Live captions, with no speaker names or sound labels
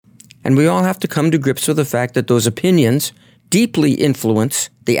And we all have to come to grips with the fact that those opinions deeply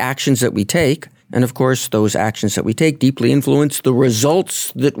influence the actions that we take. And of course, those actions that we take deeply influence the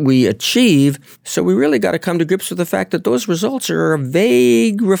results that we achieve. So we really got to come to grips with the fact that those results are a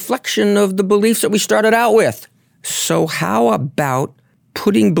vague reflection of the beliefs that we started out with. So how about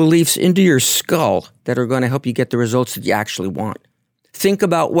putting beliefs into your skull that are going to help you get the results that you actually want? Think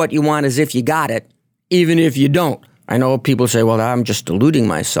about what you want as if you got it, even if you don't. I know people say, well, I'm just deluding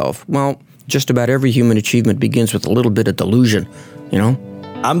myself. Well, just about every human achievement begins with a little bit of delusion, you know?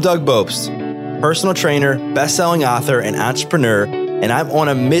 I'm Doug Bopst, personal trainer, best-selling author, and entrepreneur, and I'm on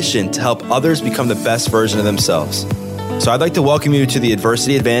a mission to help others become the best version of themselves. So I'd like to welcome you to the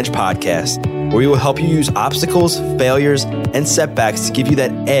Adversity Advantage podcast, where we will help you use obstacles, failures, and setbacks to give you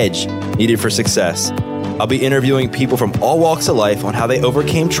that edge needed for success. I'll be interviewing people from all walks of life on how they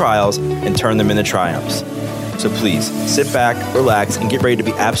overcame trials and turned them into triumphs. So please sit back, relax, and get ready to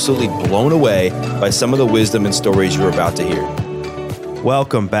be absolutely blown away by some of the wisdom and stories you're about to hear.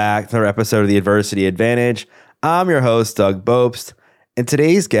 Welcome back to another episode of the Adversity Advantage. I'm your host, Doug Bopst, and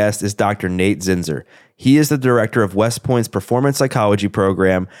today's guest is Dr. Nate Zinsser. He is the director of West Point's Performance Psychology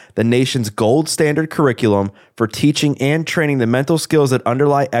Program, the nation's gold standard curriculum for teaching and training the mental skills that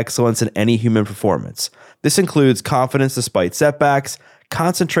underlie excellence in any human performance. This includes confidence despite setbacks,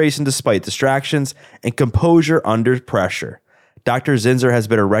 concentration despite distractions, and composure under pressure. Dr. Zinsser has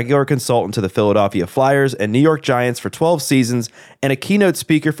been a regular consultant to the Philadelphia Flyers and New York Giants for 12 seasons and a keynote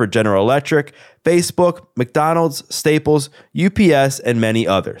speaker for General Electric, Facebook, McDonald's, Staples, UPS, and many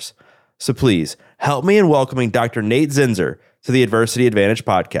others. So please, help me in welcoming Dr. Nate Zinsser to the Adversity Advantage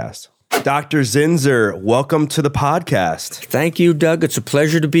podcast. Dr. Zinsser, welcome to the podcast. Thank you, Doug. It's a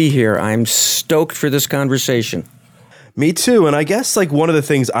pleasure to be here. I'm stoked for this conversation. Me too. And I guess like one of the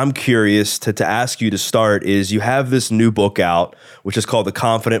things I'm curious to ask you to start is you have this new book out, which is called The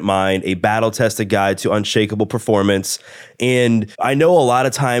Confident Mind, a battle-tested guide to unshakable performance. And I know a lot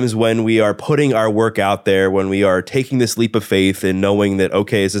of times when we are putting our work out there, when we are taking this leap of faith and knowing that,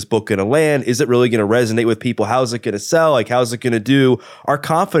 okay, is this book going to land? Is it really going to resonate with people? How's it going to sell? Like, how's it going to do? Our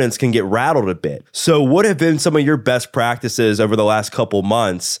confidence can get rattled a bit. So what have been some of your best practices over the last couple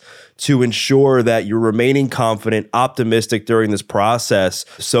months to ensure that you're remaining confident, optimistic during this process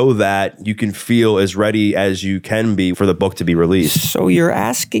so that you can feel as ready as you can be for the book to be released? So you're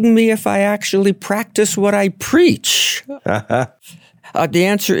asking me if I actually practice what I preach? The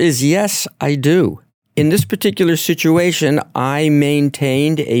answer is yes, I do. In this particular situation, I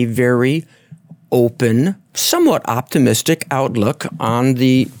maintained a very open, somewhat optimistic outlook on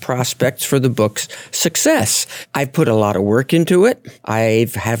the prospects for the book's success. I've put a lot of work into it. I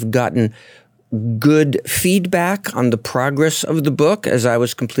have gotten good feedback on the progress of the book as I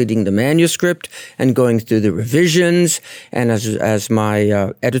was completing the manuscript and going through the revisions, and as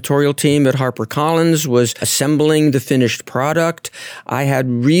my editorial team at HarperCollins was assembling the finished product. I had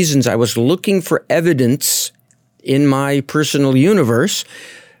reasons. I was looking for evidence in my personal universe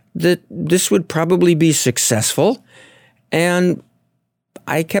that this would probably be successful. And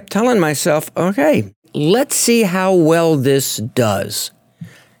I kept telling myself, okay, let's see how well this does.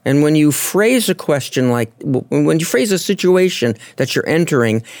 And when you phrase a question like, when you phrase a situation that you're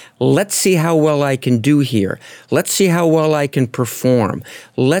entering, let's see how well I can do here. Let's see how well I can perform.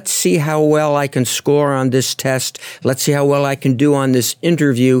 Let's see how well I can score on this test. Let's see how well I can do on this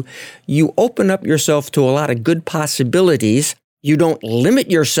interview. You open up yourself to a lot of good possibilities. You don't limit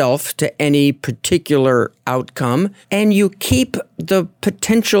yourself to any particular outcome, and you keep the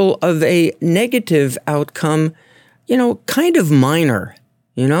potential of a negative outcome, kind of minor,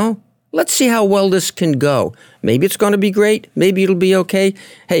 Let's see how well this can go. Maybe it's going to be great. Maybe it'll be okay.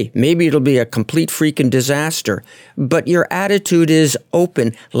 Hey, maybe it'll be a complete freaking disaster. But your attitude is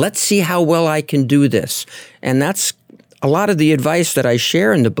open. Let's see how well I can do this. And that's a lot of the advice that I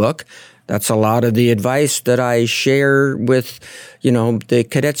share in the book. That's a lot of the advice that I share with, the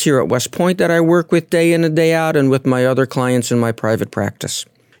cadets here at West Point that I work with day in and day out, and with my other clients in my private practice.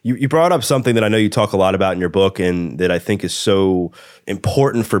 You brought up something that I know you talk a lot about in your book and that I think is so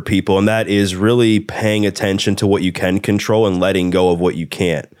important for people, and that is really paying attention to what you can control and letting go of what you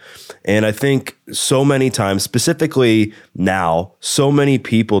can't. And I think so many times, specifically now, so many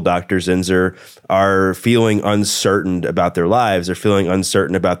people, Dr. Zinsser, are feeling uncertain about their lives. They're feeling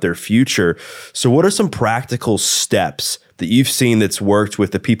uncertain about their future. So what are some practical steps that you've seen that's worked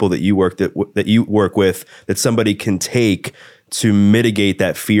with the people that you work with that somebody can take to mitigate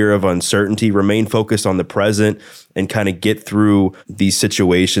that fear of uncertainty, remain focused on the present, and kind of get through these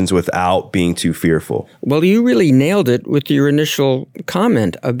situations without being too fearful? Well, you really nailed it with your initial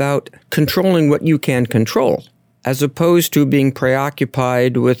comment about controlling what you can control. as opposed to being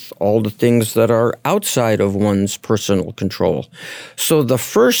preoccupied with all the things that are outside of one's personal control. So the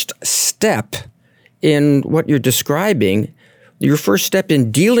first step in what you're describing, your first step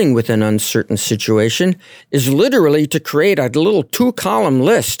in dealing with an uncertain situation is literally to create a little 2-column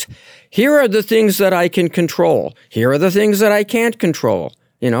list. Here are the things that I can control. Here are the things that I can't control.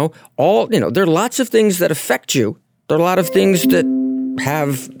 There are lots of things that affect you. There are a lot of things that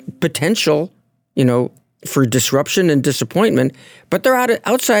have potential, for disruption and disappointment, but they're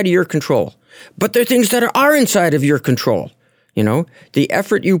outside of your control. But there are things that are inside of your control. The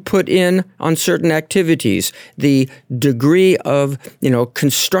effort you put in on certain activities, the degree of,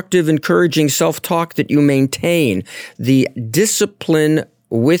 constructive, encouraging self-talk that you maintain, the discipline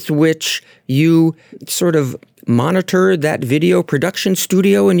with which you sort of monitor that video production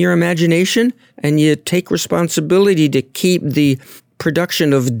studio in your imagination, and you take responsibility to keep the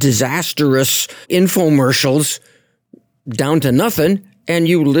production of disastrous infomercials down to nothing, and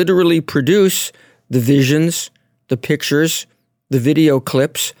you literally produce the visions, the pictures, the video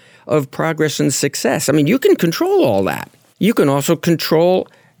clips of progress and success. I mean, you can control all that. You can also control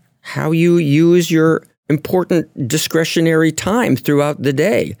how you use your important discretionary time throughout the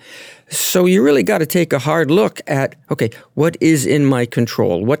day. So you really got to take a hard look at, okay, what is in my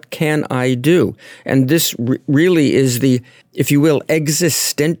control? What can I do? And this really is the, if you will,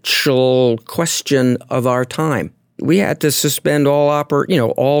 existential question of our time. We had to suspend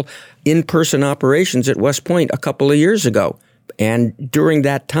all in-person operations at West Point a couple of years ago. And during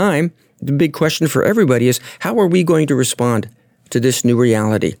that time, the big question for everybody is, how are we going to respond to this new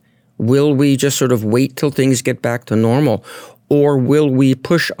reality? Will we just sort of wait till things get back to normal? Or will we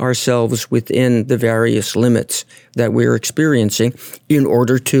push ourselves within the various limits that we're experiencing in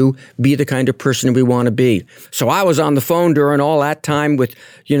order to be the kind of person we want to be? So I was on the phone during all that time with,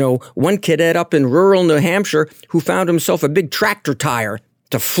 one cadet up in rural New Hampshire who found himself a big tractor tire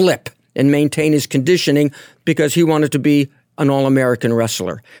to flip and maintain his conditioning because he wanted to be an all-American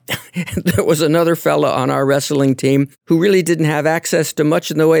wrestler. There was another fella on our wrestling team who really didn't have access to much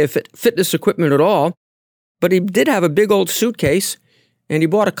in the way of fitness equipment at all, but he did have a big old suitcase, and he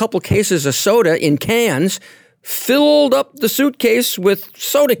bought a couple cases of soda in cans, filled up the suitcase with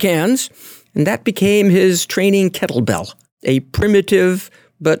soda cans, and that became his training kettlebell, a primitive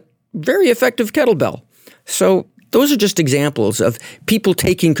but very effective kettlebell. So those are just examples of people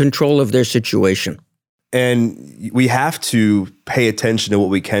taking control of their situation. And we have to pay attention to what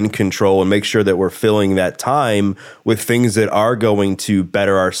we can control and make sure that we're filling that time with things that are going to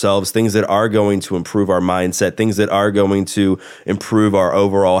better ourselves, things that are going to improve our mindset, things that are going to improve our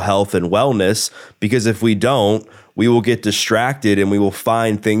overall health and wellness. Because if we don't, we will get distracted and we will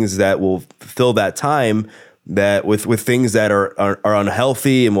find things that will fill that time that with things that are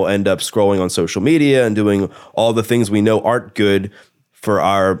unhealthy, and we'll end up scrolling on social media and doing all the things we know aren't good for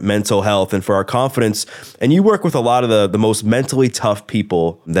our mental health and for our confidence. And you work with a lot of the most mentally tough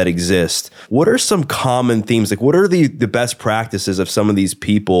people that exist. What are some common themes? Like, what are the best practices of some of these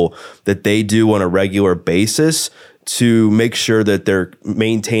people that they do on a regular basis to make sure that they're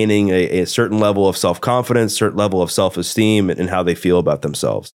maintaining a certain level of self-confidence, certain level of self-esteem, and how they feel about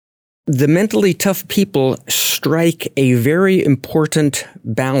themselves? The mentally tough people strike a very important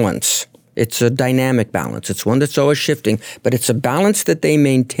balance. It's a dynamic balance. It's one that's always shifting, but it's a balance that they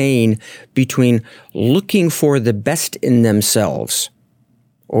maintain between looking for the best in themselves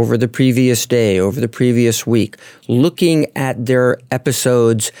over the previous day, over the previous week, looking at their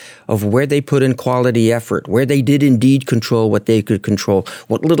episodes of where they put in quality effort, where they did indeed control what they could control,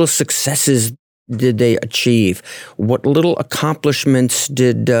 what little successes did they achieve, what little accomplishments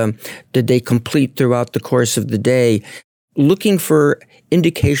did they complete throughout the course of the day, looking for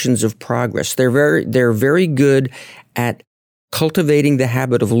indications of progress. They're very good at cultivating the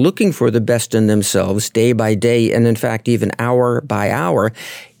habit of looking for the best in themselves day by day, and in fact, even hour by hour.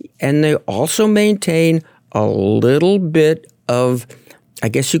 And they also maintain a little bit of, I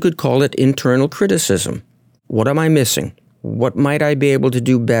guess you could call it, internal criticism. What am I missing? What might I be able to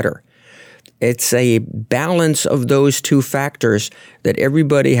do better? It's a balance of those two factors that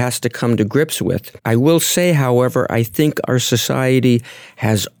everybody has to come to grips with. I will say, however, I think our society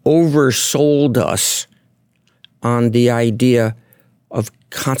has oversold us on the idea of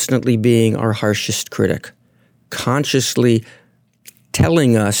constantly being our harshest critic, consciously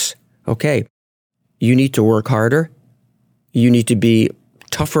telling us, okay, you need to work harder, you need to be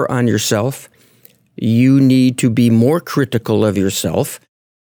tougher on yourself, you need to be more critical of yourself.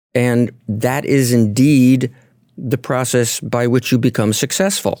 And that is indeed the process by which you become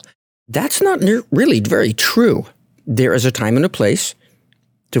successful. That's not really very true. There is a time and a place.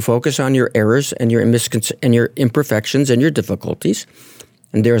 to focus on your errors and your imperfections and your difficulties.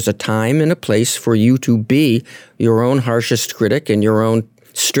 And there's a time and a place for you to be your own harshest critic and your own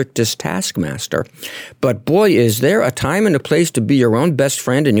strictest taskmaster. But boy, is there a time and a place to be your own best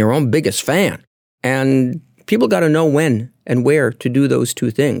friend and your own biggest fan. And people got to know when and where to do those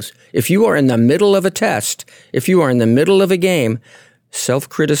two things. If you are in the middle of a test, if you are in the middle of a game,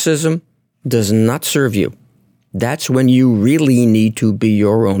 self-criticism does not serve you. That's when you really need to be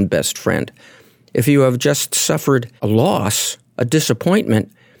your own best friend. If you have just suffered a loss, a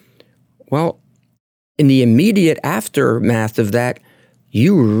disappointment, well, in the immediate aftermath of that,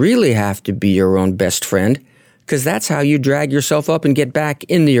 you really have to be your own best friend, because that's how you drag yourself up and get back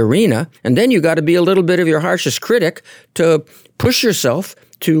in the arena. And then you got to be a little bit of your harshest critic to push yourself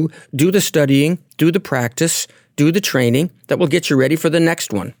to do the studying, do the practice, do the training that will get you ready for the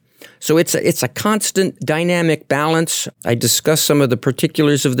next one. So it's a constant dynamic balance. I discuss some of the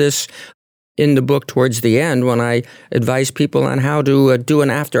particulars of this in the book towards the end when I advise people on how to do an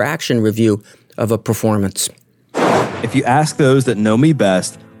after-action review of a performance. If you ask those that know me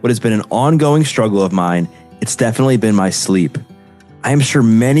best what has been an ongoing struggle of mine, it's definitely been my sleep. I am sure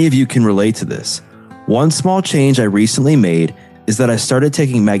many of you can relate to this. One small change I recently made is that I started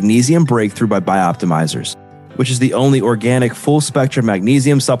taking Magnesium Breakthrough by Bioptimizers, which is the only organic full-spectrum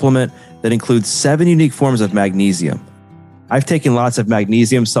magnesium supplement that includes 7 unique forms of magnesium. I've taken lots of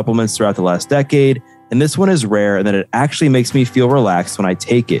magnesium supplements throughout the last decade, and this one is rare in that it actually makes me feel relaxed when I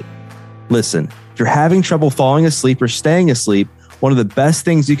take it. Listen, if you're having trouble falling asleep or staying asleep, one of the best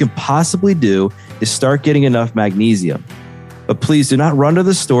things you can possibly do is start getting enough magnesium. But please do not run to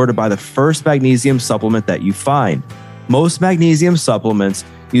the store to buy the first magnesium supplement that you find. Most magnesium supplements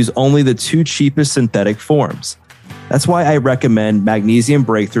use only the 2 cheapest synthetic forms. That's why I recommend Magnesium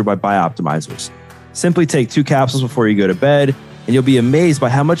Breakthrough by Bioptimizers. Simply take 2 capsules before you go to bed, and you'll be amazed by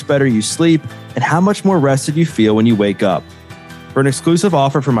how much better you sleep and how much more rested you feel when you wake up. For an exclusive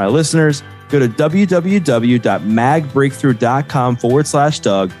offer for my listeners, go to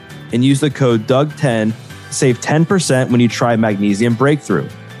www.magbreakthrough.com/Doug and use the code Doug10 to save 10% when you try Magnesium Breakthrough.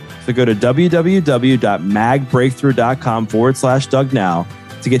 So go to www.magbreakthrough.com/Doug now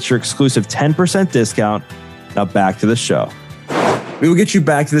to get your exclusive 10% discount. Now back to the show. We will get you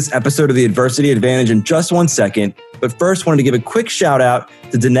back to this episode of The Adversity Advantage in just one second, but first wanted to give a quick shout out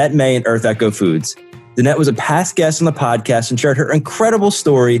to Danette May and Earth Echo Foods. Danette was a past guest on the podcast and shared her incredible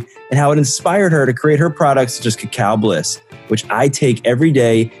story and how it inspired her to create her products such as Cacao Bliss, which I take every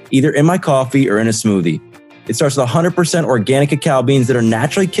day, either in my coffee or in a smoothie. It starts with 100% organic cacao beans that are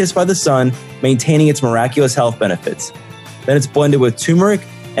naturally kissed by the sun, maintaining its miraculous health benefits. Then it's blended with turmeric,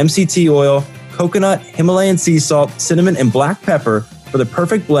 MCT oil, coconut, Himalayan sea salt, cinnamon, and black pepper for the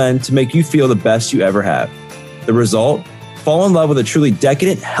perfect blend to make you feel the best you ever have. The result? Fall in love with a truly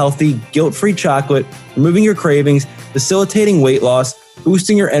decadent, healthy, guilt-free chocolate, removing your cravings, facilitating weight loss,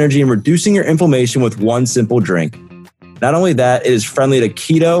 boosting your energy, and reducing your inflammation with one simple drink. Not only that, it is friendly to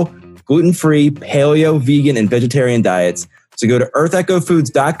keto, gluten-free, paleo, vegan, and vegetarian diets. So go to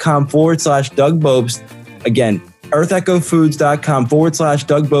earthechofoods.com/Doug Bopst. Again,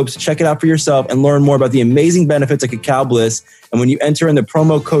 earthechofoods.com/Doug Bopst. Check it out for yourself and learn more about the amazing benefits of Cacao Bliss. And when you enter in the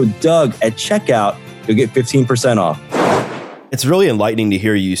promo code Doug at checkout, you'll get 15% off. It's really enlightening to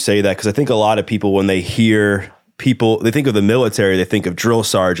hear you say that, because I think a lot of people, when they hear people, they think of the military, they think of drill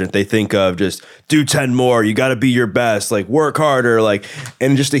sergeant, they think of just do 10 more, you got to be your best, like work harder, like,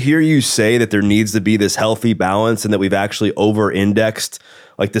 and just to hear you say that there needs to be this healthy balance and that we've actually over-indexed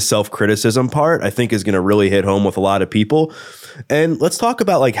like the self-criticism part, I think is going to really hit home with a lot of people. And let's talk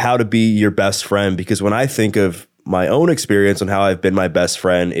about like how to be your best friend, because when I think of my own experience on how I've been my best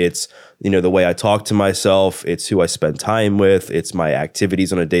friend, it's, you know, the way I talk to myself, it's who I spend time with, it's my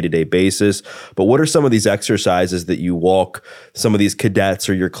activities on a day-to-day basis. But what are some of these exercises that you walk some of these cadets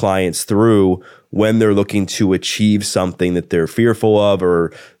or your clients through when they're looking to achieve something that they're fearful of,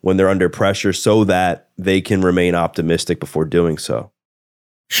 or when they're under pressure, so that they can remain optimistic before doing so?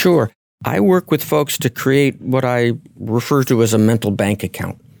 Sure. I work with folks to create what I refer to as a mental bank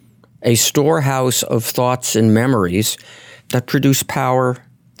account, a storehouse of thoughts and memories that produce power,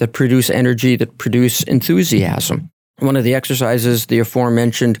 that produce energy, that produce enthusiasm. One of the exercises, the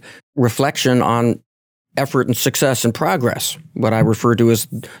aforementioned reflection on effort and success and progress, what I refer to as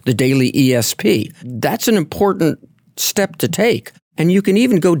the daily ESP. That's an important step to take. And you can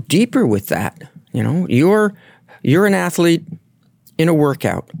even go deeper with that. You know, you're an athlete in a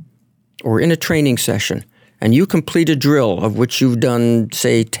workout or in a training session, and you complete a drill of which you've done,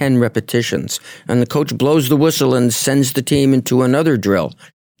 say, 10 repetitions, and the coach blows the whistle and sends the team into another drill.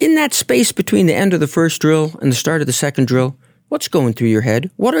 In that space between the end of the first drill and the start of the second drill, What's going through your head?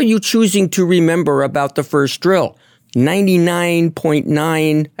 What are you choosing to remember about the first drill?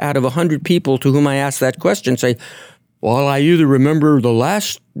 99.9 out of 100 people to whom I ask that question say, well, I either remember the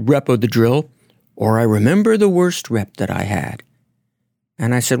last rep of the drill or I remember the worst rep that I had.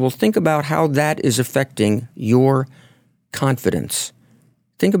 And I said, well, think about how that is affecting your confidence.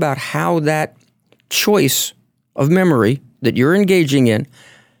 Think about how that choice of memory that you're engaging in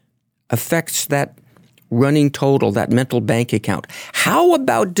affects that running total, that mental bank account. How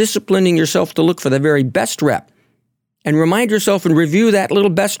about disciplining yourself to look for the very best rep and remind yourself and review that little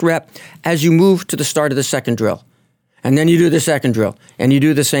best rep as you move to the start of the second drill? And then you do the second drill, and you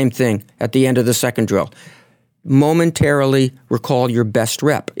do the same thing at the end of the second drill. Momentarily recall your best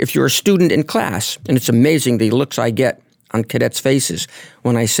rep. If you're a student in class, and it's amazing the looks I get on cadets' faces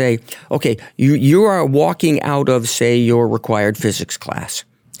when I say, okay, you are walking out of, say, your required physics class,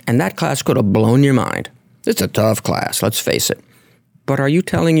 and that class could have blown your mind. It's a tough class, let's face it. But are you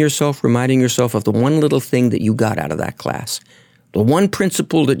telling yourself, reminding yourself of the one little thing that you got out of that class, the one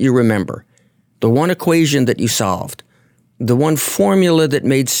principle that you remember, the one equation that you solved, the one formula that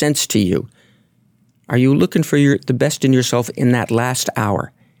made sense to you? Are you looking for the best in yourself in that last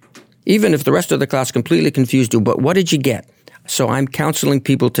hour? Even if the rest of the class completely confused you, but what did you get? So I'm counseling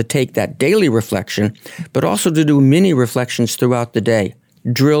people to take that daily reflection, but also to do mini reflections throughout the day.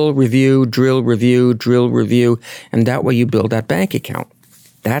 Drill, review, drill, review, drill, review, and that way you build that bank account.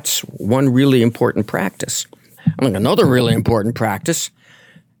 That's one really important practice. I think another really important practice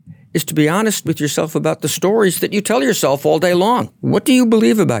is to be honest with yourself about the stories that you tell yourself all day long. What do you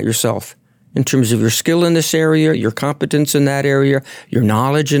believe about yourself in terms of your skill in this area, your competence in that area, your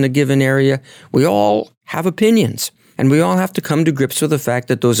knowledge in a given area? We all have opinions, and we all have to come to grips with the fact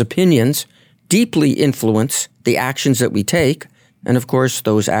that those opinions deeply influence the actions that we take. And of course,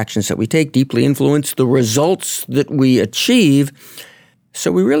 those actions that we take deeply influence the results that we achieve.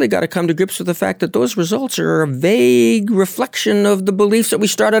 So we really got to come to grips with the fact that those results are a vague reflection of the beliefs that we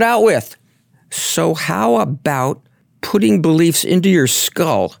started out with. So how about putting beliefs into your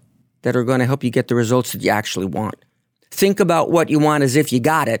skull that are going to help you get the results that you actually want? Think about what you want as if you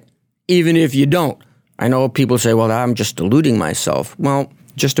got it, even if you don't. I know people say, well, I'm just deluding myself. Well,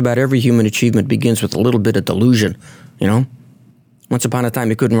 just about every human achievement begins with a little bit of delusion, you know? Once upon a time,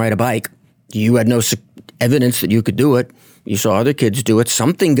 you couldn't ride a bike. You had no evidence that you could do it. You saw other kids do it.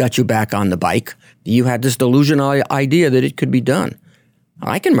 Something got you back on the bike. You had this delusional idea that it could be done.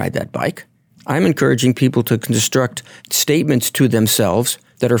 I can ride that bike. I'm encouraging people to construct statements to themselves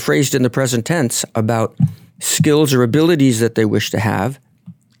that are phrased in the present tense about skills or abilities that they wish to have,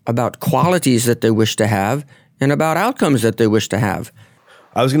 about qualities that they wish to have, and about outcomes that they wish to have.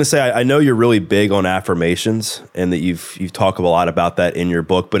 I was going to say, I know you're really big on affirmations and that you've talked a lot about that in your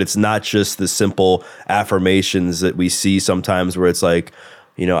book, but it's not just the simple affirmations that we see sometimes where it's like,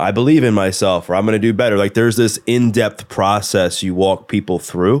 you know, I believe in myself or I'm going to do better. Like there's this in-depth process you walk people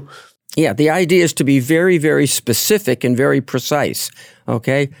through. Yeah, the idea is to be very, very specific and very precise,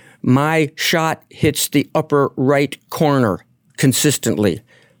 okay? My shot hits the upper right corner consistently.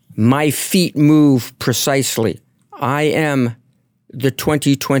 My feet move precisely. I am the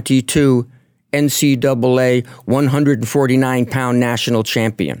 2022 NCAA 149-pound national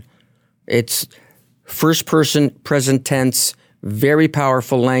champion. It's first person, present tense, very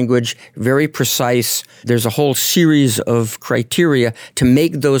powerful language, very precise. There's a whole series of criteria to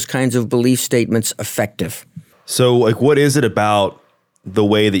make those kinds of belief statements effective. So, like, what is it about the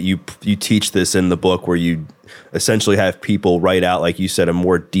way that you teach this in the book where you essentially have people write out, like you said, a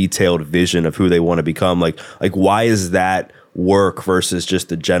more detailed vision of who they want to become? Like why is that work versus just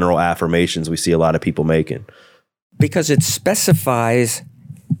the general affirmations we see a lot of people making? Because it specifies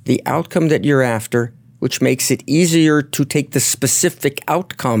the outcome that you're after, which makes it easier to take the specific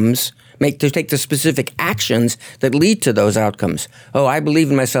outcomes, to take the specific actions that lead to those outcomes. Oh, I believe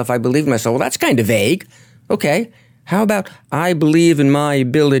in myself, I believe in myself. Well, that's kind of vague. Okay, how about I believe in my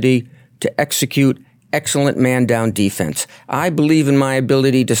ability to execute excellent man-down defense. I believe in my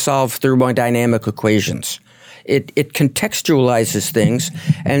ability to solve thermodynamic equations. It contextualizes things,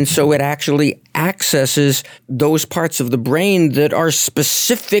 and so it actually accesses those parts of the brain that are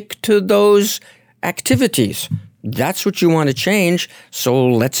specific to those activities. That's what you want to change, so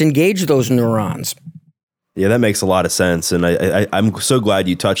let's engage those neurons. Yeah, that makes a lot of sense, and I'm so glad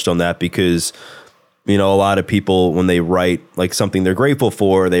you touched on that because, you know, a lot of people, when they write like something they're grateful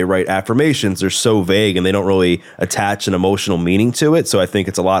for, they write affirmations, they're so vague and they don't really attach an emotional meaning to it. So I think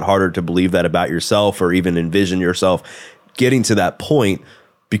it's a lot harder to believe that about yourself or even envision yourself getting to that point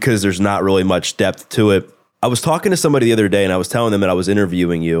because there's not really much depth to it. I was talking to somebody the other day and I was telling them that I was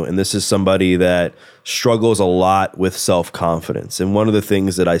interviewing you. And this is somebody that struggles a lot with self-confidence. And one of the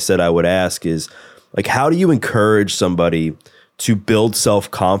things that I said I would ask is, like, how do you encourage somebody to build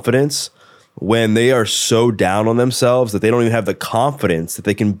self-confidence when they are so down on themselves that they don't even have the confidence that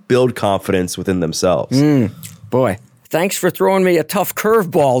they can build confidence within themselves? Boy, thanks for throwing me a tough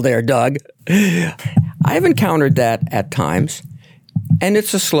curveball there, Doug. I've encountered that at times, and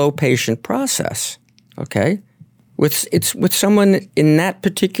it's a slow, patient process. Okay? With someone in that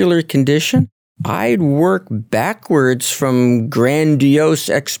particular condition, I'd work backwards from grandiose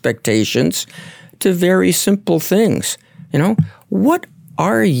expectations to very simple things. What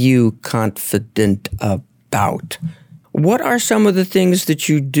are you confident about? What are some of the things that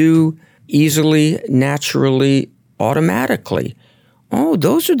you do easily, naturally, automatically? Oh,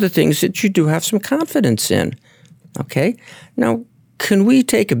 those are the things that you do have some confidence in. Okay? Now, can we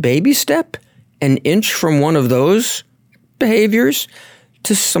take a baby step, an inch from one of those behaviors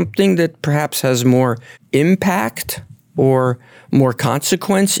to something that perhaps has more impact or more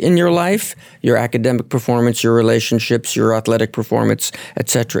consequence in your life, your academic performance, your relationships, your athletic performance, et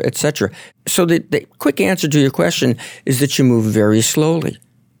cetera, et cetera? So the quick answer to your question is that you move very slowly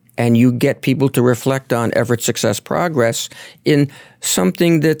and you get people to reflect on effort, success, progress in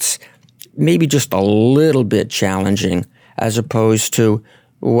something that's maybe just a little bit challenging, as opposed to,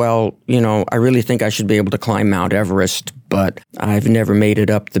 well, I really think I should be able to climb Mount Everest, but I've never made it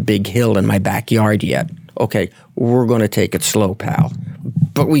up the big hill in my backyard yet. Okay, we're going to take it slow, pal,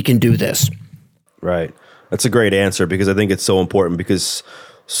 but we can do this. Right. That's a great answer, because I think it's so important, because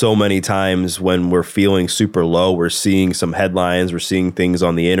so many times when we're feeling super low, we're seeing some headlines, we're seeing things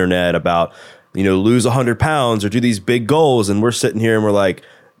on the internet about, lose 100 pounds or do these big goals. And we're sitting here and we're like,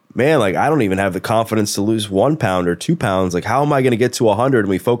 man, like, I don't even have the confidence to lose 1 pound or 2 pounds. Like, how am I going to get to 100? And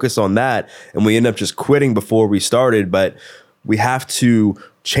we focus on that and we end up just quitting before we started. But we have to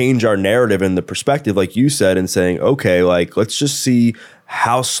change our narrative and the perspective, like you said, and saying, okay, like, let's just see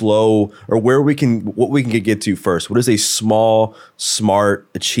how slow or what we can get to first. What is a small, smart,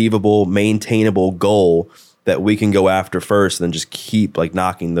 achievable, maintainable goal that we can go after first, and then just keep like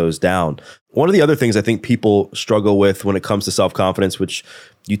knocking those down. One of the other things I think people struggle with when it comes to self-confidence, which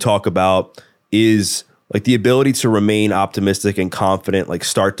you talk about, is like the ability to remain optimistic and confident, like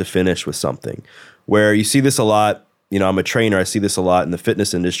start to finish with something, where you see this a lot. I'm a trainer. I see this a lot in the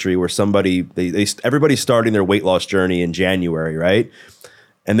fitness industry where everybody's starting their weight loss journey in January, right?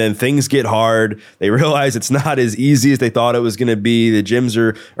 And then things get hard. They realize it's not as easy as they thought it was going to be. The gyms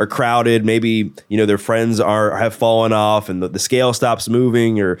are crowded. Maybe, their friends have fallen off and the scale stops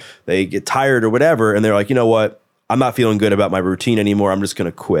moving, or they get tired or whatever. And they're like, you know what? I'm not feeling good about my routine anymore. I'm just going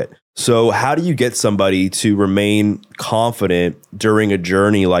to quit. So how do you get somebody to remain confident during a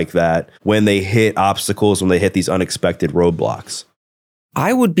journey like that when they hit obstacles, when they hit these unexpected roadblocks?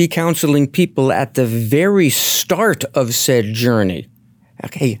 I would be counseling people at the very start of said journey.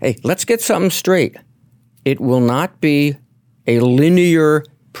 Okay, hey, let's get something straight. It will not be a linear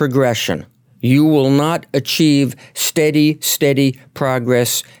progression. You will not achieve steady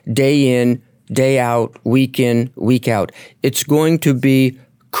progress day in, day out, week in, week out. It's going to be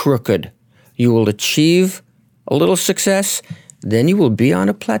crooked. You will achieve a little success, then you will be on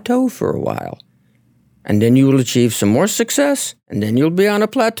a plateau for a while. And then you will achieve some more success, and then you'll be on a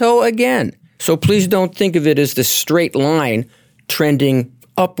plateau again. So please don't think of it as this straight line trending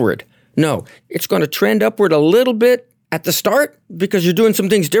upward. No, it's going to trend upward a little bit at the start because you're doing some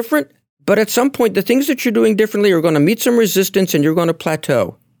things different. But at some point, the things that you're doing differently are going to meet some resistance and you're going to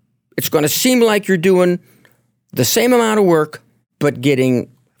plateau. It's going to seem like you're doing the same amount of work, but getting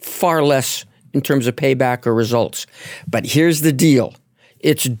far less in terms of payback or results. But here's the deal.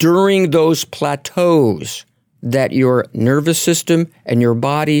 It's during those plateaus that your nervous system and your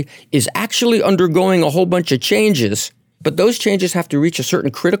body is actually undergoing a whole bunch of changes. But those changes have to reach a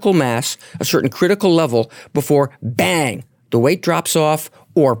certain critical mass, a certain critical level before, bang, the weight drops off,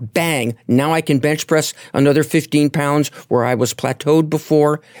 or bang, now I can bench press another 15 pounds where I was plateaued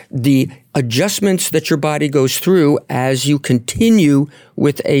before. The adjustments that your body goes through as you continue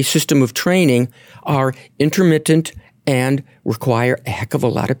with a system of training are intermittent and require a heck of a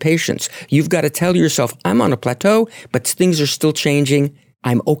lot of patience. You've got to tell yourself, I'm on a plateau, but things are still changing.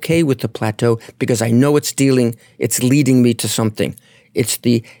 I'm okay with the plateau because I know it's leading me to something.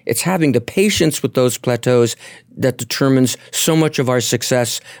 It's having the patience with those plateaus that determines so much of our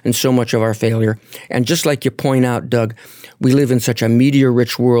success and so much of our failure. And just like you point out, Doug, we live in such a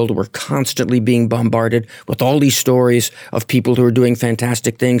media-rich world. We're constantly being bombarded with all these stories of people who are doing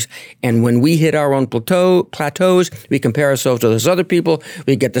fantastic things. And when we hit our own plateaus, we compare ourselves to those other people.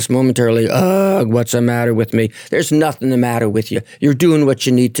 We get this momentarily, what's the matter with me? There's nothing the matter with you. You're doing what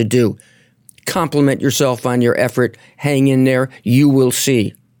you need to do. Compliment yourself on your effort. Hang in there. You will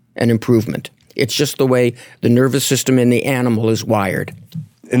see an improvement. It's just the way the nervous system in the animal is wired.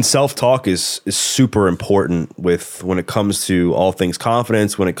 And self-talk is super important when it comes to all things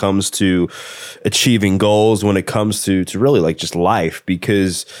confidence, when it comes to achieving goals, when it comes to really like just life.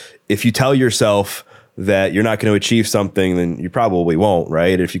 Because if you tell yourself that you're not going to achieve something, then you probably won't,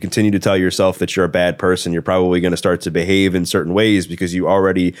 right? If you continue to tell yourself that you're a bad person, you're probably going to start to behave in certain ways because you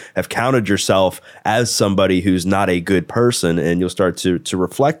already have counted yourself as somebody who's not a good person, and you'll start to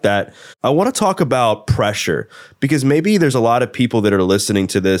reflect that. I want to talk about pressure, because maybe there's a lot of people that are listening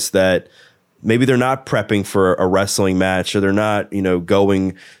to this that maybe they're not prepping for a wrestling match, or they're not,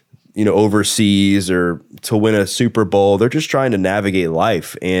 going overseas or to win a Super Bowl. They're just trying to navigate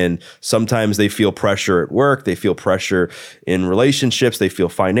life. And sometimes they feel pressure at work. They feel pressure in relationships. They feel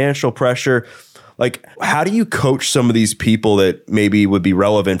financial pressure. Like, how do you coach some of these people that maybe would be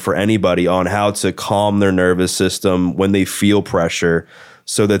relevant for anybody on how to calm their nervous system when they feel pressure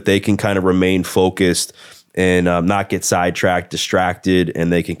so that they can kind of remain focused and not get sidetracked, distracted,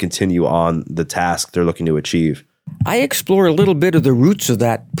 and they can continue on the task they're looking to achieve? I explore a little bit of the roots of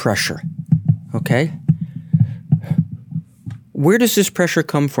that pressure, okay? Where does this pressure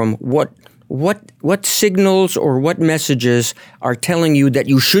come from? What signals or what messages are telling you that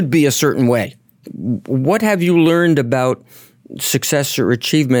you should be a certain way? What have you learned about success or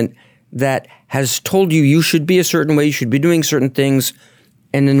achievement that has told you should be a certain way, you should be doing certain things,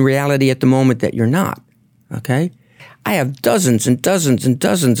 and in reality at the moment that you're not, okay? I have dozens and dozens and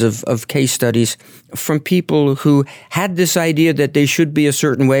dozens of case studies from people who had this idea that they should be a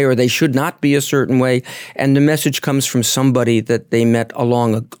certain way or they should not be a certain way, and the message comes from somebody that they met a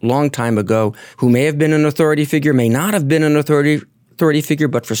long time ago who may have been an authority figure, may not have been an authority figure,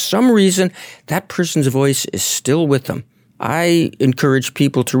 but for some reason, that person's voice is still with them. I encourage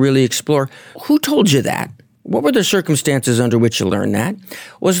people to really explore, who told you that? What were the circumstances under which you learned that?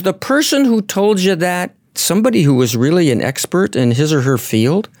 Was the person who told you that somebody who was really an expert in his or her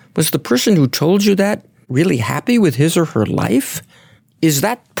field? Was the person who told you that really happy with his or her life? Is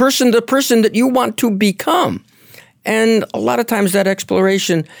that person the person that you want to become? And a lot of times that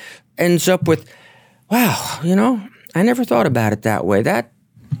exploration ends up with, wow, I never thought about it that way. That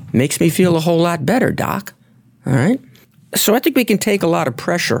makes me feel a whole lot better, Doc. All right? So I think we can take a lot of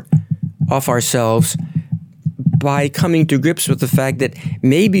pressure off ourselves by coming to grips with the fact that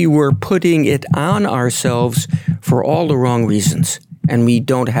maybe we're putting it on ourselves for all the wrong reasons, and we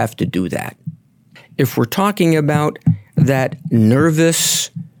don't have to do that. If we're talking about that nervous,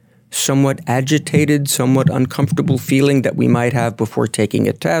 somewhat agitated, somewhat uncomfortable feeling that we might have before taking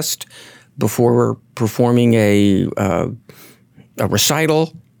a test, before performing a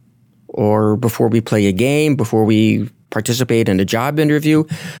recital, or before we play a game, before we participate in a job interview,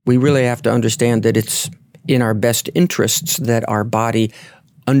 we really have to understand that it's in our best interests that our body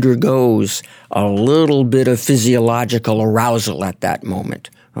undergoes a little bit of physiological arousal at that moment,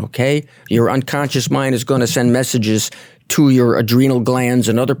 okay? Your unconscious mind is going to send messages to your adrenal glands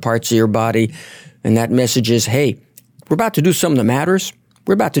and other parts of your body, and that message is, hey, we're about to do something that matters.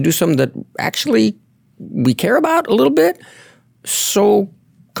 We're about to do something that actually we care about a little bit. So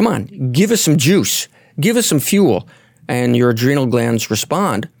come on, give us some juice, give us some fuel, and your adrenal glands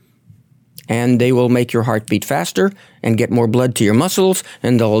respond. And they will make your heart beat faster and get more blood to your muscles,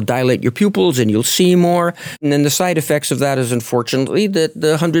 and they'll dilate your pupils and you'll see more. And then the side effects of that is, unfortunately, that the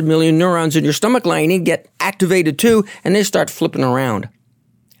 100 million neurons in your stomach lining get activated too, and they start flipping around.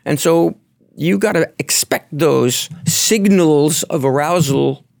 And so you got to expect those signals of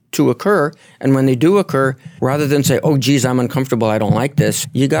arousal to occur. And when they do occur, rather than say, oh, geez, I'm uncomfortable, I don't like this,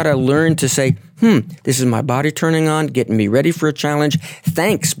 you got to learn to say, this is my body turning on, getting me ready for a challenge.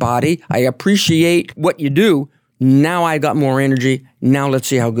 Thanks, body. I appreciate what you do. Now I got more energy. Now let's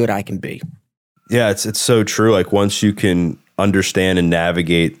see how good I can be. Yeah, it's so true. Like, once you can understand and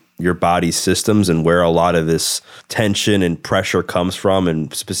navigate your body's systems and where a lot of this tension and pressure comes from,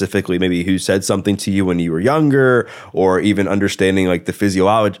 and specifically maybe who said something to you when you were younger, or even understanding like the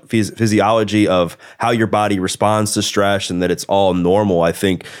physiology of how your body responds to stress and that it's all normal, I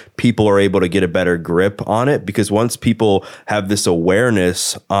think people are able to get a better grip on it, because once people have this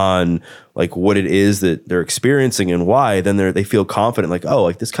awareness on like what it is that they're experiencing and why, then they feel confident, like, oh,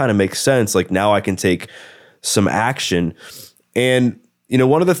 like this kind of makes sense. Like now I can take some action. And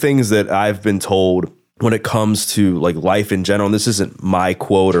one of the things that I've been told when it comes to like life in general, and this isn't my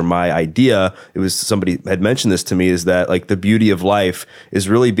quote or my idea, it was somebody had mentioned this to me, is that like the beauty of life is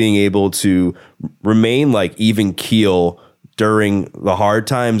really being able to remain like even keel during the hard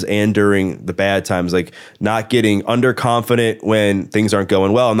times and during the bad times, like not getting underconfident when things aren't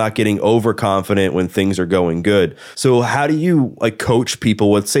going well, not getting overconfident when things are going good. So how do you like coach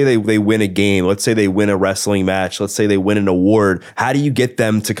people? Let's say they win a game. Let's say they win a wrestling match. Let's say they win an award. How do you get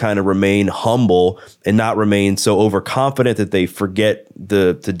them to kind of remain humble and not remain so overconfident that they forget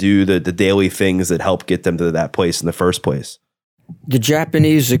to do the daily things that help get them to that place in the first place? The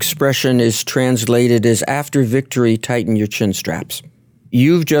Japanese expression is translated as after victory, tighten your chin straps.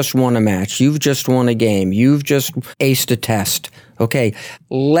 You've just won a match. You've just won a game. You've just aced a test. Okay,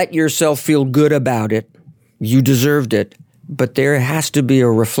 let yourself feel good about it. You deserved it. But there has to be a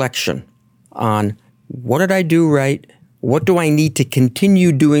reflection on what did I do right? What do I need to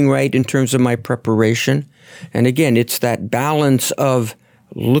continue doing right in terms of my preparation? And again, it's that balance of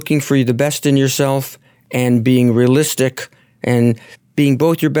looking for the best in yourself and being realistic and being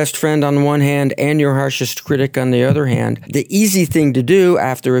both your best friend on one hand and your harshest critic on the other hand. The easy thing to do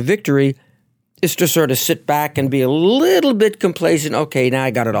after a victory is to sort of sit back and be a little bit complacent. Okay, now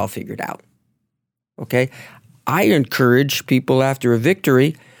I got it all figured out. Okay? I encourage people after a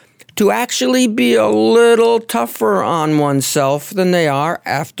victory to actually be a little tougher on oneself than they are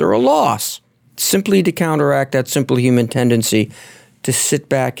after a loss, simply to counteract that simple human tendency to sit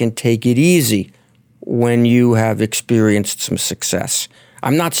back and take it easy when you have experienced some success.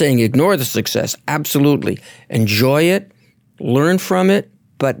 I'm not saying ignore the success. Absolutely. Enjoy it, learn from it,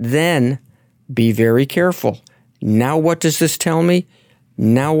 but then be very careful. Now what does this tell me?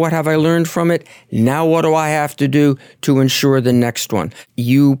 Now what have I learned from it? Now what do I have to do to ensure the next one?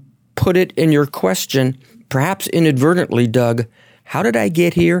 You put it in your question, perhaps inadvertently, Doug, how did I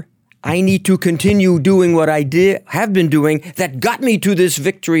get here? I need to continue doing what I have been doing that got me to this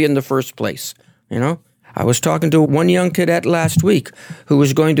victory in the first place. I was talking to one young cadet last week who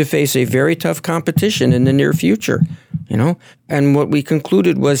was going to face a very tough competition in the near future, and what we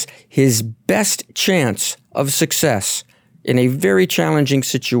concluded was his best chance of success in a very challenging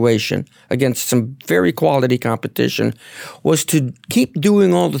situation against some very quality competition was to keep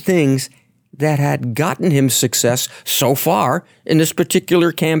doing all the things that had gotten him success so far in this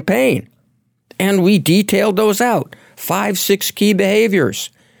particular campaign. And we detailed those out, 5-6 key behaviors.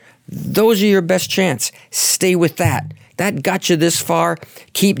 Those are your best chance. Stay with that. That got you this far.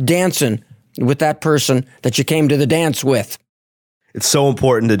 Keep dancing with that person that you came to the dance with. It's so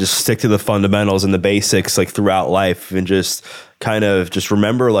important to just stick to the fundamentals and the basics like throughout life, and just kind of just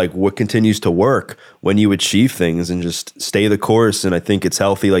remember like what continues to work when you achieve things, and just stay the course. And I think it's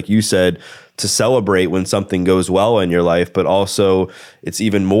healthy, like you said, to celebrate when something goes well in your life, but also it's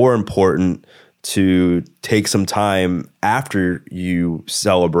even more important to take some time after you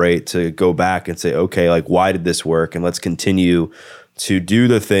celebrate to go back and say, okay, like why did this work? And let's continue to do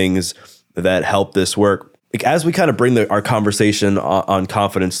the things that help this work. Like, as we kind of bring our conversation on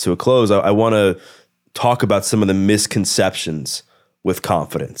confidence to a close, I want to talk about some of the misconceptions with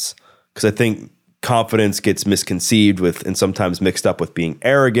confidence, because I think confidence gets misconceived with and sometimes mixed up with being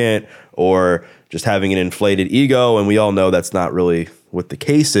arrogant or just having an inflated ego. And we all know that's not really what the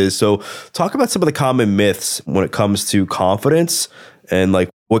case is. So talk about some of the common myths when it comes to confidence and like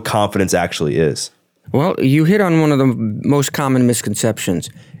what confidence actually is. Well, you hit on one of the most common misconceptions,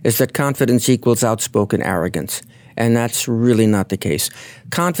 is that confidence equals outspoken arrogance. And that's really not the case.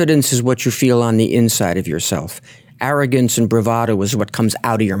 Confidence is what you feel on the inside of yourself. Arrogance and bravado is what comes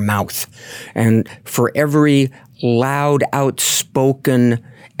out of your mouth. And for every loud, outspoken,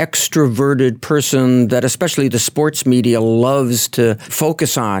 extroverted person that especially the sports media loves to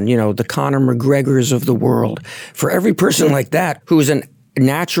focus on, the Conor McGregors of the world, for every person like that who is an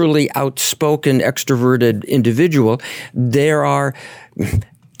naturally outspoken, extroverted individual, there are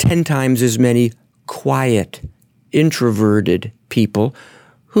 10 times as many quiet, introverted people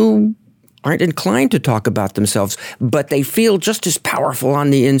who aren't inclined to talk about themselves, but they feel just as powerful on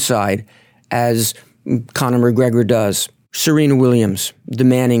the inside as Conor McGregor does, Serena Williams, the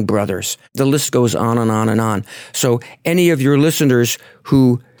Manning brothers. The list goes on and on and on. So any of your listeners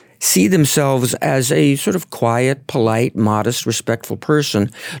who see themselves as a sort of quiet, polite, modest, respectful person,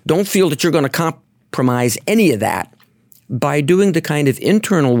 don't feel that you're going to compromise any of that by doing the kind of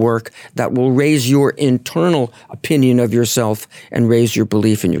internal work that will raise your internal opinion of yourself and raise your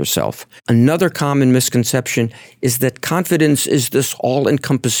belief in yourself. Another common misconception is that confidence is this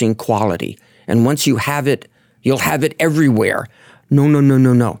all-encompassing quality, and once you have it, you'll have it everywhere.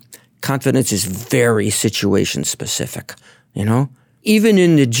 No. Confidence is very situation specific, Even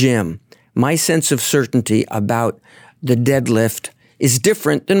in the gym, my sense of certainty about the deadlift is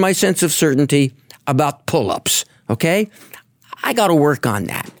different than my sense of certainty about pull-ups, okay? I got to work on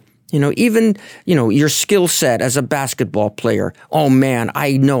that. Even your skill set as a basketball player. Oh man,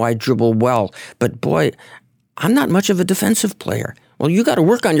 I know I dribble well, but boy, I'm not much of a defensive player. Well, you got to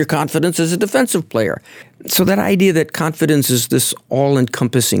work on your confidence as a defensive player. So that idea that confidence is this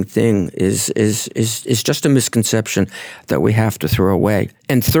all-encompassing thing is just a misconception that we have to throw away.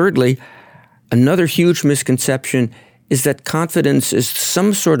 And thirdly, another huge misconception is that confidence is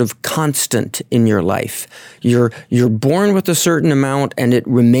some sort of constant in your life. You're born with a certain amount and it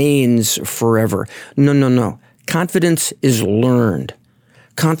remains forever. No. Confidence is learned.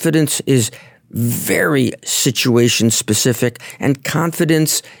 Confidence is very situation specific, and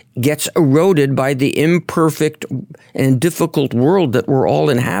confidence gets eroded by the imperfect and difficult world that we're all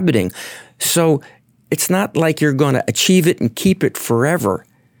inhabiting. So it's not like you're going to achieve it and keep it forever.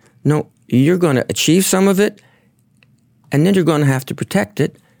 No, you're going to achieve some of it, and then you're going to have to protect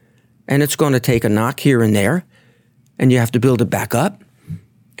it, and it's going to take a knock here and there, and you have to build it back up.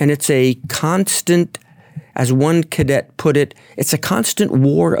 And it's a constant, as one cadet put it, it's a constant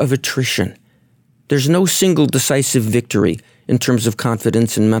war of attrition. There's no single decisive victory in terms of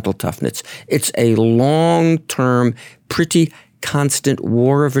confidence and mental toughness. It's a long-term, pretty constant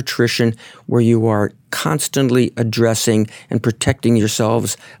war of attrition where you are constantly addressing and protecting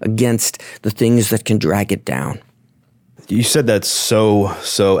yourselves against the things that can drag it down. You said that so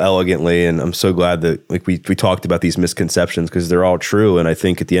elegantly, and I'm so glad that we talked about these misconceptions because they're all true. And I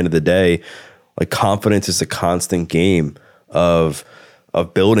think at the end of the day, confidence is a constant game of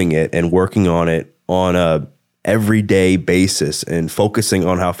building it and working on it on a everyday basis and focusing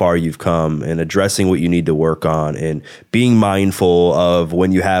on how far you've come and addressing what you need to work on and being mindful of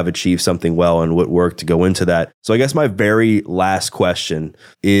when you have achieved something well and what work to go into that. So I guess my very last question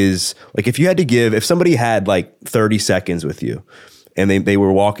is if somebody had 30 seconds with you and they met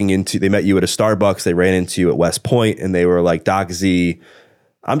you at a Starbucks, they ran into you at West Point and they were like, Doc Z,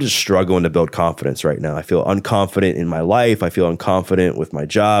 I'm just struggling to build confidence right now. I feel unconfident in my life. I feel unconfident with my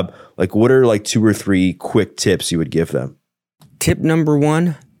job. What are 2 or 3 quick tips you would give them? Tip number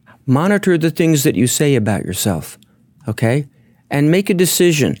 1, monitor the things that you say about yourself, okay? And make a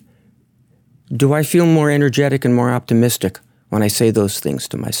decision. Do I feel more energetic and more optimistic when I say those things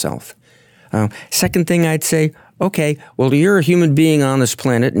to myself? Second thing I'd say, okay, well, you're a human being on this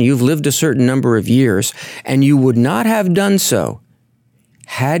planet and you've lived a certain number of years and you would not have done so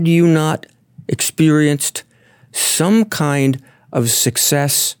had you not experienced some kind of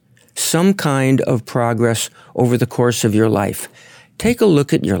success, some kind of progress over the course of your life. Take a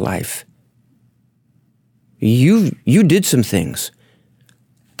look at your life. You did some things.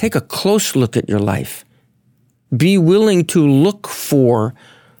 Take a close look at your life. Be willing to look for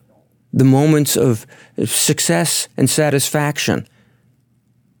the moments of success and satisfaction.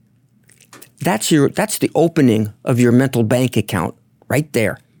 That's the opening of your mental bank account. Right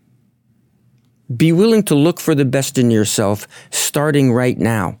there. Be willing to look for the best in yourself, starting right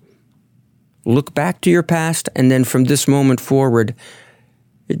now. Look back to your past, and then from this moment forward,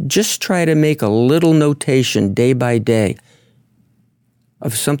 just try to make a little notation day by day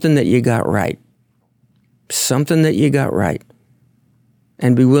of something that you got right. Something that you got right.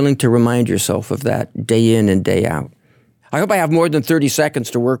 And be willing to remind yourself of that day in and day out. I hope I have more than 30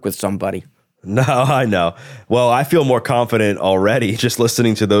 seconds to work with somebody. No, I know. Well, I feel more confident already just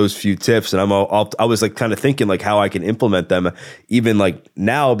listening to those few tips. And I was kind of thinking how I can implement them even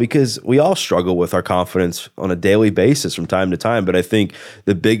now, because we all struggle with our confidence on a daily basis from time to time. But I think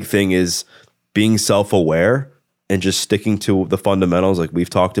the big thing is being self-aware and just sticking to the fundamentals like we've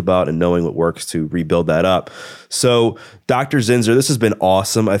talked about and knowing what works to rebuild that up. So Dr. Zinsser, this has been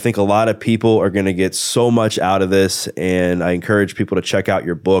awesome. I think a lot of people are going to get so much out of this, and I encourage people to check out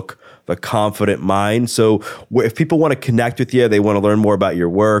your book, The Confident Mind. So if people want to connect with you, they want to learn more about your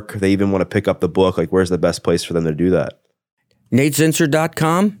work, they even want to pick up the book, where's the best place for them to do that?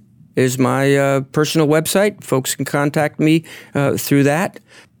 NateZinsser.com is my personal website. Folks can contact me through that.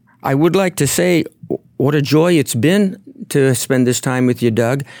 I would like to say what a joy it's been to spend this time with you,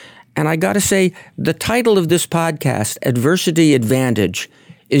 Doug. And I got to say, the title of this podcast, Adversity Advantage,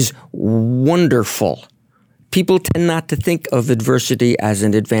 is wonderful. People tend not to think of adversity as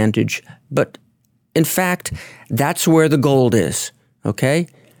an advantage, but in fact, that's where the gold is, okay?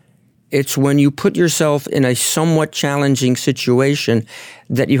 It's when you put yourself in a somewhat challenging situation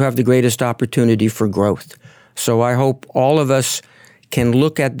that you have the greatest opportunity for growth. So I hope all of us can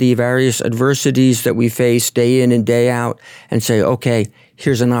look at the various adversities that we face day in and day out and say, okay,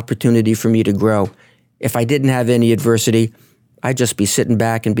 here's an opportunity for me to grow. If I didn't have any adversity, I'd just be sitting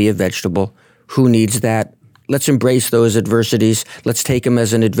back and be a vegetable. Who needs that? Let's embrace those adversities. Let's take them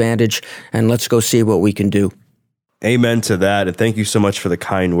as an advantage, and let's go see what we can do. Amen to that. And thank you so much for the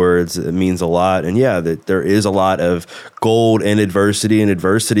kind words. It means a lot. And yeah, that there is a lot of gold in adversity, and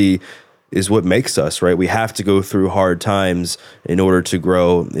adversity is what makes us, right? We have to go through hard times in order to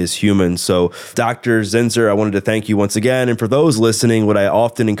grow as humans. So Dr. Zinsser, I wanted to thank you once again. And for those listening, what I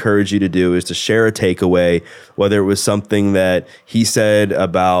often encourage you to do is to share a takeaway, whether it was something that he said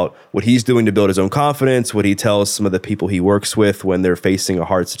about what he's doing to build his own confidence, what he tells some of the people he works with when they're facing a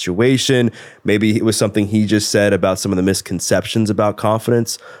hard situation. Maybe it was something he just said about some of the misconceptions about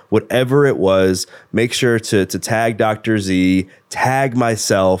confidence. Whatever it was, make sure to tag Dr. Z, tag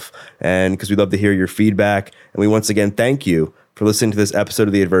myself, and because we'd love to hear your feedback. And we once again thank you for listening to this episode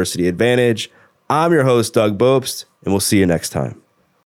of The Adversity Advantage. I'm your host, Doug Bopst, and we'll see you next time.